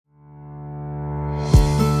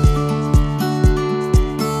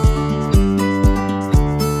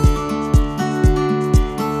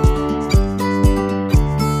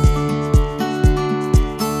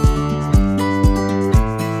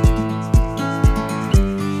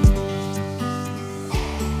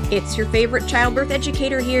It's your favorite childbirth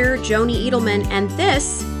educator here, Joni Edelman, and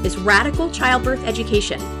this is Radical Childbirth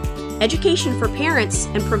Education. Education for parents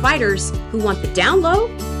and providers who want the down low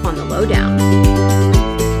on the low down.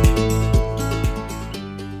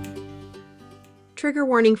 Trigger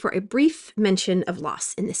warning for a brief mention of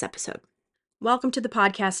loss in this episode. Welcome to the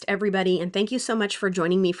podcast, everybody, and thank you so much for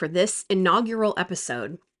joining me for this inaugural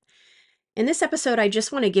episode. In this episode, I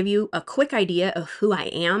just want to give you a quick idea of who I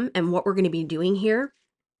am and what we're going to be doing here.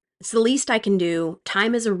 It's the least I can do.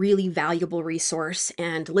 Time is a really valuable resource,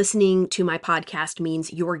 and listening to my podcast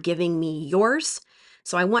means you're giving me yours.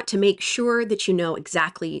 So I want to make sure that you know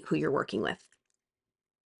exactly who you're working with.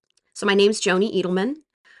 So my name's Joni Edelman.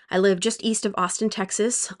 I live just east of Austin,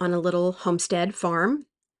 Texas, on a little homestead farm.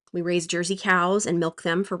 We raise Jersey cows and milk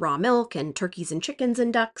them for raw milk, and turkeys and chickens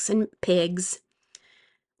and ducks and pigs.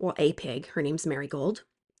 Well, a pig. Her name's Marigold.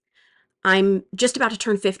 I'm just about to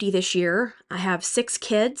turn 50 this year. I have 6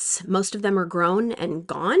 kids. Most of them are grown and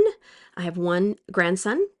gone. I have one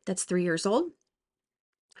grandson that's 3 years old,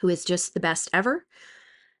 who is just the best ever.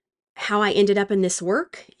 How I ended up in this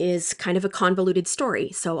work is kind of a convoluted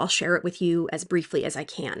story, so I'll share it with you as briefly as I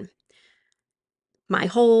can. My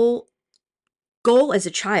whole goal as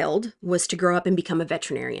a child was to grow up and become a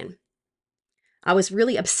veterinarian. I was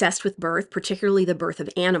really obsessed with birth, particularly the birth of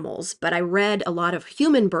animals, but I read a lot of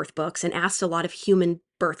human birth books and asked a lot of human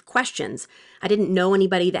birth questions. I didn't know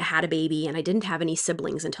anybody that had a baby, and I didn't have any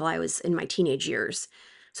siblings until I was in my teenage years.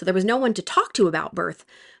 So there was no one to talk to about birth,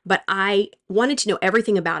 but I wanted to know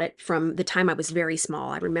everything about it from the time I was very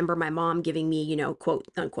small. I remember my mom giving me, quote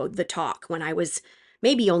unquote, the talk when I was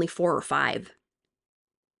maybe only 4 or 5.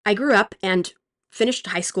 I grew up and finished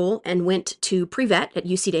high school and went to pre-vet at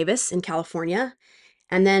UC Davis in California.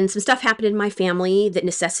 And then some stuff happened in my family that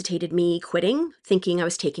necessitated me quitting, thinking I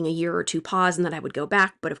was taking a year or 2 pause and that I would go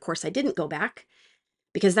back. But of course I didn't go back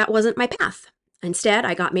because that wasn't my path. Instead,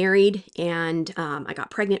 I got married and I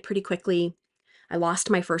got pregnant pretty quickly. I lost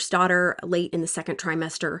my first daughter late in the 2nd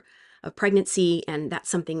trimester of pregnancy. And that's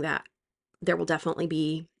something that there will definitely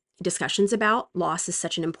be discussions about. Loss is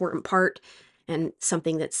such an important part and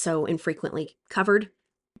something that's so infrequently covered.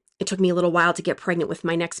 It took me a little while to get pregnant with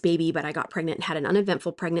my next baby, but I got pregnant and had an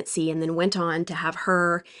uneventful pregnancy and then went on to have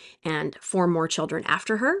her and 4 more children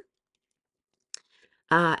after her.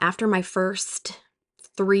 After my first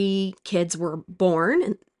 3 kids were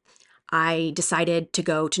born, I decided to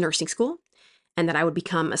go to nursing school and that I would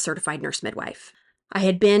become a certified nurse midwife. I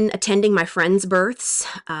had been attending my friends' births,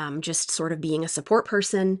 just sort of being a support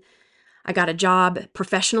person. I got a job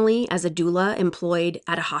professionally as a doula employed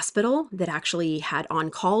at a hospital that actually had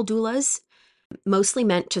on-call doulas, mostly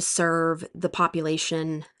meant to serve the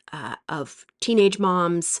population of teenage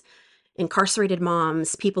moms, incarcerated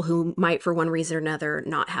moms, people who might, for one reason or another,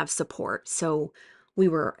 not have support. So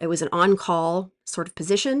it was an on-call sort of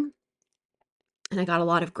position, and I got a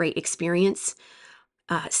lot of great experience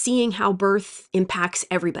seeing how birth impacts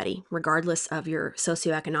everybody, regardless of your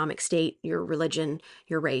socioeconomic state, your religion,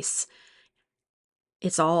 your race.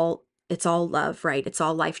 It's all love, right? It's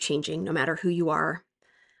all life-changing, no matter who you are,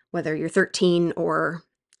 whether you're 13 or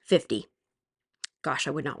 50. Gosh, I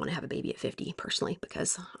would not want to have a baby at 50 personally,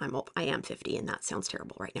 because I am 50 and that sounds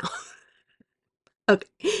terrible right now. Okay.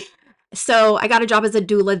 So I got a job as a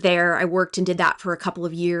doula there. I worked and did that for a couple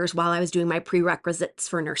of years while I was doing my prerequisites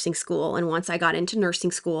for nursing school. And once I got into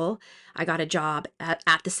nursing school, I got a job at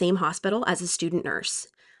the same hospital as a student nurse.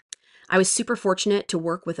 I was super fortunate to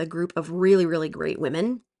work with a group of really, really great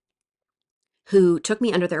women who took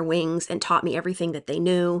me under their wings and taught me everything that they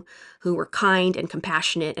knew, who were kind and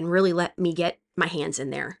compassionate and really let me get my hands in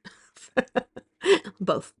there,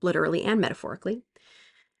 both literally and metaphorically.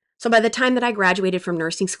 So by the time that I graduated from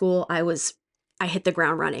nursing school, I hit the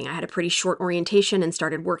ground running. I had a pretty short orientation and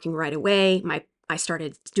started working right away. I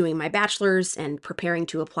started doing my bachelor's and preparing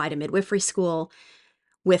to apply to midwifery school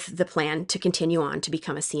with the plan to continue on to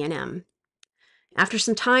become a CNM. After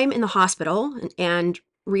some time in the hospital and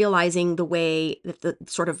realizing the way that the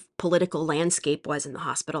sort of political landscape was in the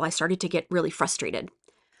hospital, I started to get really frustrated.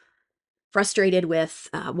 Frustrated with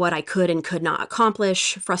what I could and could not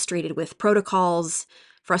accomplish, frustrated with protocols,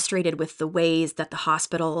 frustrated with the ways that the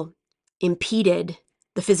hospital impeded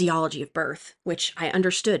the physiology of birth, which I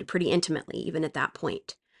understood pretty intimately even at that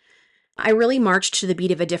point. I really marched to the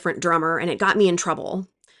beat of a different drummer, and it got me in trouble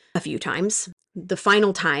a few times. The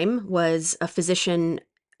final time was a physician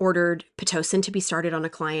ordered Pitocin to be started on a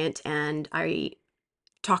client, and I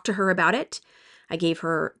talked to her about it. I gave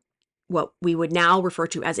her what we would now refer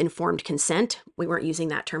to as informed consent. We weren't using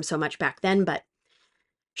that term so much back then, but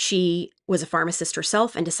She was a pharmacist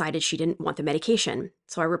herself and decided she didn't want the medication.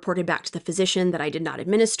 So I reported back to the physician that I did not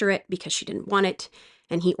administer it because she didn't want it,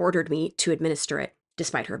 and he ordered me to administer it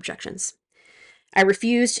despite her objections. I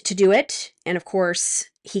refused to do it, and of course,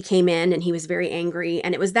 he came in and he was very angry,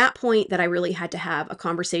 and it was that point that I really had to have a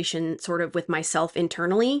conversation sort of with myself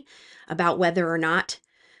internally about whether or not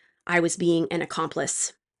I was being an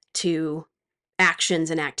accomplice to actions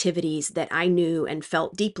and activities that I knew and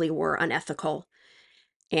felt deeply were unethical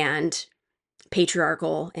and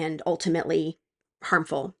patriarchal and ultimately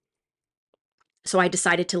harmful. So I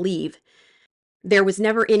decided to leave. There was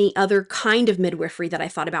never any other kind of midwifery that I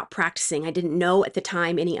thought about practicing. I didn't know at the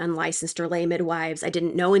time any unlicensed or lay midwives. I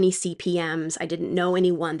didn't know any CPMs. I didn't know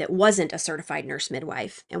anyone that wasn't a certified nurse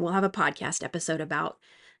midwife. And we'll have a podcast episode about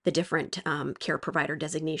the different care provider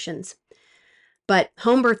designations. But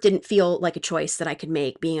home birth didn't feel like a choice that I could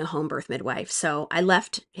make being a home birth midwife. So I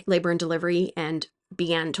left labor and delivery and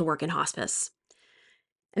began to work in hospice.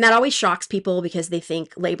 And that always shocks people because they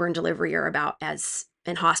think labor and delivery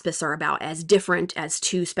and hospice are about as different as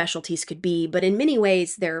two specialties could be. But in many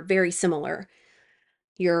ways, they're very similar.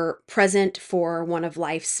 You're present for one of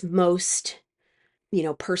life's most,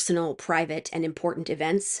 personal, private, and important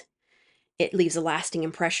events. It leaves a lasting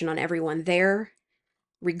impression on everyone there.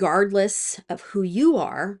 Regardless of who you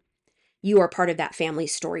are part of that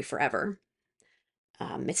family's story forever.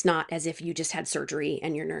 It's not as if you just had surgery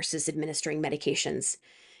and your nurse is administering medications.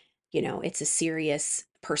 It's a serious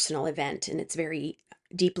personal event and it's very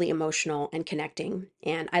deeply emotional and connecting.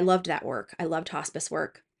 And I loved that work. I loved hospice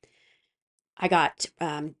work. I got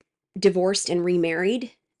divorced and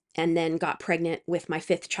remarried and then got pregnant with my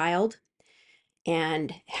fifth child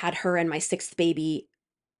and had her and my sixth baby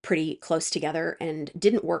pretty close together and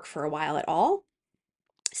didn't work for a while at all.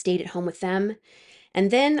 Stayed at home with them. And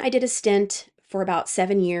then I did a stint for about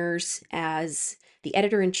 7 years as the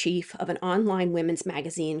editor-in-chief of an online women's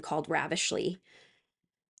magazine called Ravishly.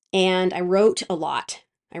 And I wrote a lot.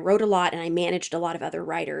 And I managed a lot of other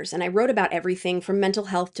writers. And I wrote about everything from mental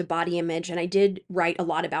health to body image. And I did write a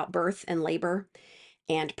lot about birth and labor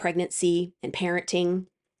and pregnancy and parenting.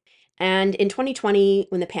 And in 2020,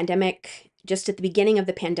 when the pandemic, just at the beginning of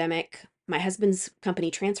the pandemic, my husband's company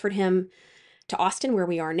transferred him to Austin, where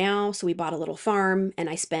we are now. So we bought a little farm, and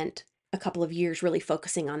I spent a couple of years really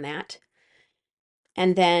focusing on that.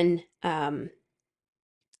 And then our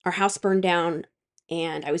house burned down,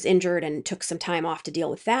 and I was injured and took some time off to deal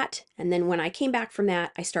with that. And then when I came back from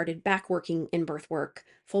that, I started back working in birth work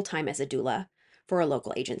full time as a doula for a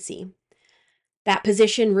local agency. That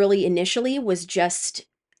position really initially was just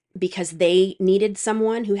because they needed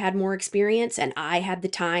someone who had more experience, and I had the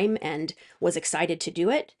time and was excited to do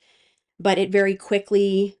it. But it very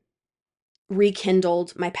quickly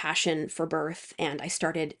rekindled my passion for birth, and I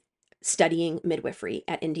started studying midwifery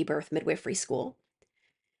at Indie Birth Midwifery School.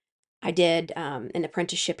 I did an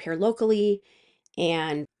apprenticeship here locally,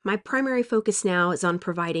 and my primary focus now is on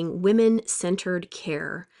providing women-centered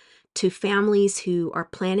care to families who are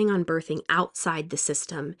planning on birthing outside the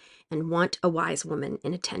system and want a wise woman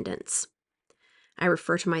in attendance. I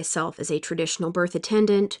refer to myself as a traditional birth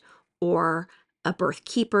attendant or a birth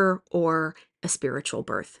keeper or a spiritual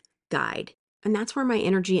birth guide. And that's where my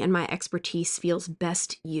energy and my expertise feels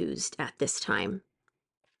best used at this time.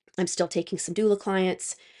 I'm still taking some doula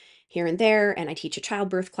clients here and there, and I teach a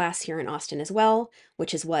childbirth class here in Austin as well,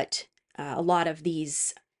 which is what a lot of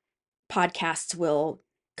these podcasts will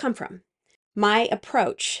come from. My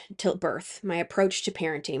approach to birth, my approach to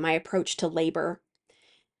parenting, my approach to labor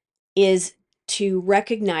is to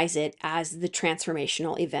recognize it as the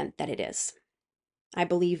transformational event that it is. I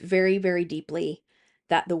believe very, very deeply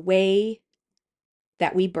that the way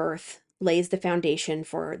that we birth lays the foundation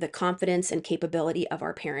for the confidence and capability of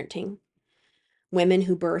our parenting. Women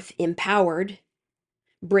who birth empowered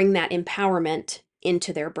bring that empowerment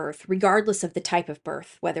into their birth, regardless of the type of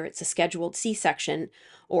birth, whether it's a scheduled C-section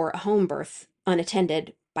or a home birth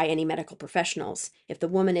unattended by any medical professionals. If the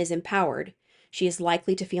woman is empowered, she is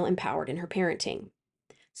likely to feel empowered in her parenting.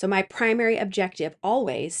 So my primary objective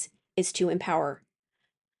always is to empower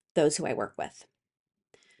those who I work with.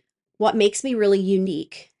 What makes me really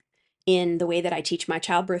unique in the way that I teach my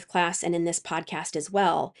childbirth class and in this podcast as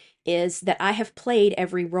well is that I have played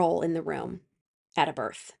every role in the room at a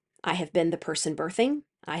birth. I have been the person birthing,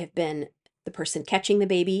 I have been the person catching the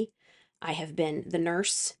baby, I have been the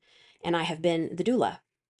nurse, and I have been the doula.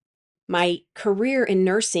 My career in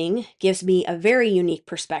nursing gives me a very unique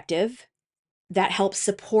perspective that helps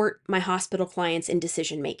support my hospital clients in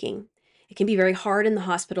decision making. It can be very hard in the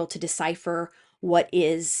hospital to decipher what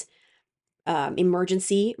is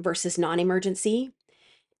emergency versus non-emergency.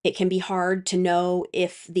 It can be hard to know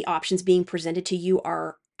if the options being presented to you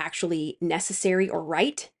are actually necessary or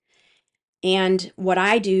right. And what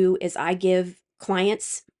I do is I give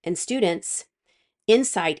clients and students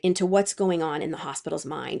insight into what's going on in the hospital's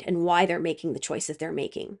mind and why they're making the choices they're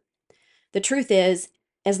making. The truth is,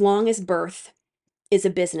 as long as birth is a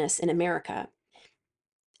business in America,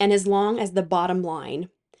 and as long as the bottom line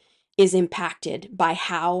is impacted by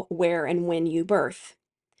how, where, and when you birth,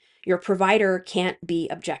 your provider can't be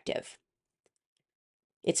objective.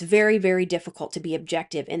 It's very, very difficult to be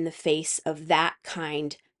objective in the face of that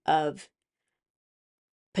kind of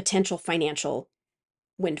potential financial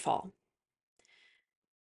windfall.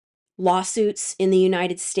 Lawsuits in the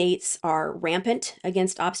United States are rampant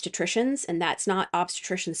against obstetricians, and that's not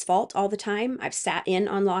obstetricians' fault all the time. I've sat in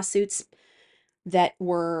on lawsuits that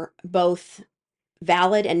were both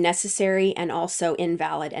valid and necessary and also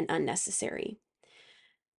invalid and unnecessary.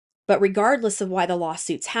 But regardless of why the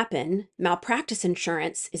lawsuits happen, malpractice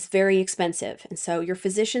insurance is very expensive. And so your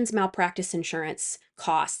physician's malpractice insurance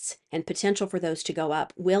costs and potential for those to go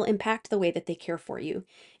up will impact the way that they care for you.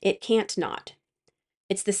 It can't not.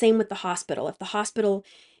 It's the same with the hospital. If the hospital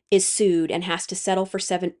is sued and has to settle for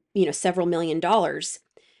several $1,000,000,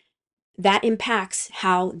 that impacts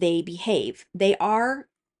how they behave. They are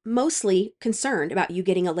mostly concerned about you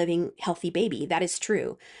getting a living, healthy baby. That is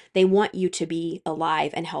true. They want you to be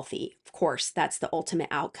alive and healthy. Of course, that's the ultimate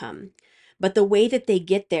outcome. But the way that they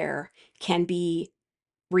get there can be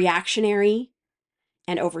reactionary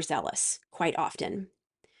and overzealous quite often.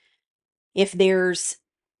 If there's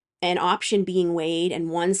an option being weighed and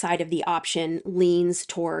one side of the option leans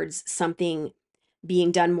towards something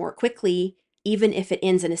being done more quickly, even if it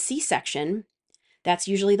ends in a C-section, that's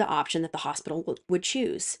usually the option that the hospital would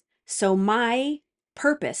choose. So my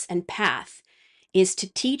purpose and path is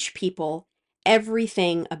to teach people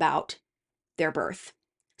everything about their birth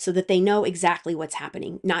so that they know exactly what's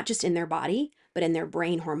happening, not just in their body, but in their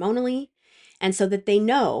brain hormonally, and so that they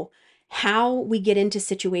know how we get into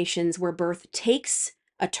situations where birth takes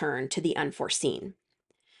a turn to the unforeseen.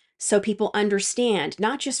 So people understand,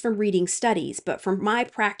 not just from reading studies, but from my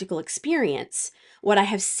practical experience, what I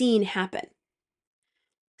have seen happen.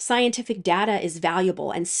 Scientific data is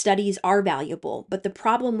valuable and studies are valuable, but the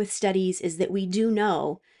problem with studies is that we do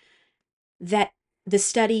know that the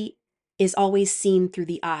study is always seen through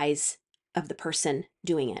the eyes of the person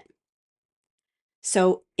doing it.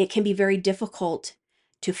 So it can be very difficult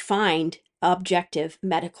to find objective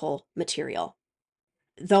medical material.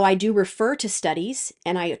 Though I do refer to studies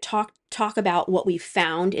and I talk about what we've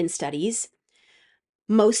found in studies,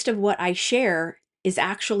 most of what I share is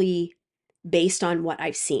actually based on what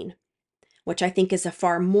I've seen, which I think is a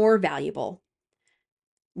far more valuable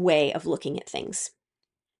way of looking at things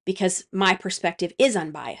because my perspective is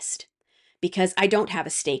unbiased, because I don't have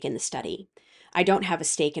a stake in the study. I don't have a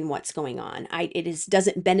stake in what's going on.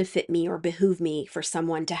 Doesn't benefit me or behoove me for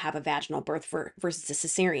someone to have a vaginal birth versus a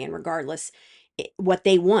cesarean, regardless. What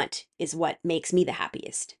they want is what makes me the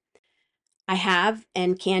happiest. I have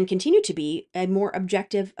and can continue to be a more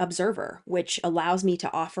objective observer, which allows me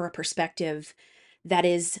to offer a perspective that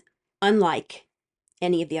is unlike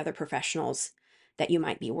any of the other professionals that you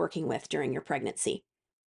might be working with during your pregnancy.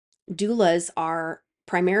 Doulas are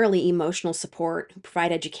primarily emotional support, who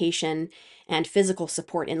provide education and physical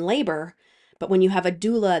support in labor. But when you have a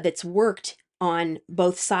doula that's worked on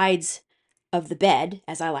both sides of the bed,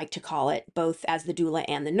 as I like to call it, both as the doula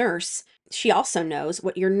and the nurse, she also knows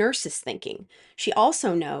what your nurse is thinking. She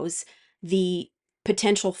also knows the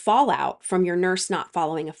potential fallout from your nurse not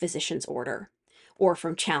following a physician's order or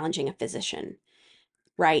from challenging a physician,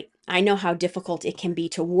 right? I know how difficult it can be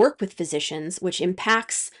to work with physicians, which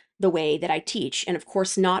impacts the way that I teach. And of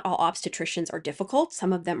course, not all obstetricians are difficult.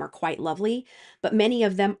 Some of them are quite lovely, but many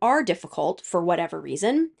of them are difficult for whatever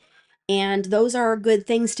reason. And those are good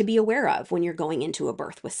things to be aware of when you're going into a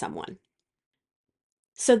birth with someone.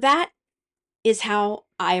 So that is how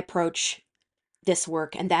I approach this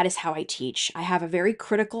work, and that is how I teach. I have a very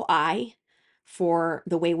critical eye for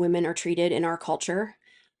the way women are treated in our culture.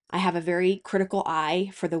 I have a very critical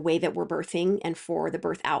eye for the way that we're birthing and for the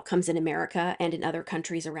birth outcomes in America and in other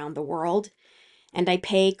countries around the world. And I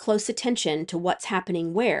pay close attention to what's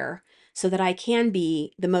happening where so that I can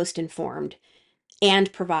be the most informed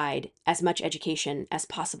and provide as much education as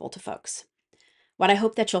possible to folks. What I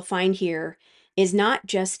hope that you'll find here is not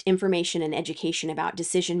just information and education about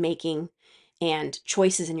decision making and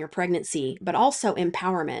choices in your pregnancy, but also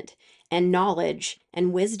empowerment and knowledge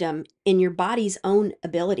and wisdom in your body's own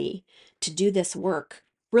ability to do this work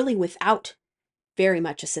really without very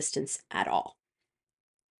much assistance at all.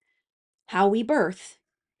 How we birth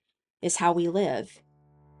is how we live,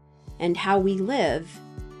 and how we live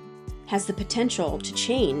has the potential to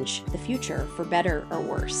change the future for better or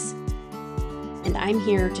worse. And I'm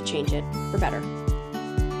here to change it for better.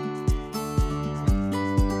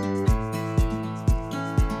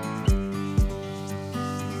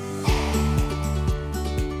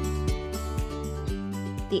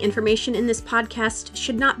 The information in this podcast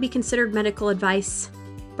should not be considered medical advice.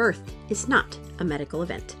 Birth is not a medical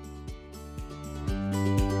event.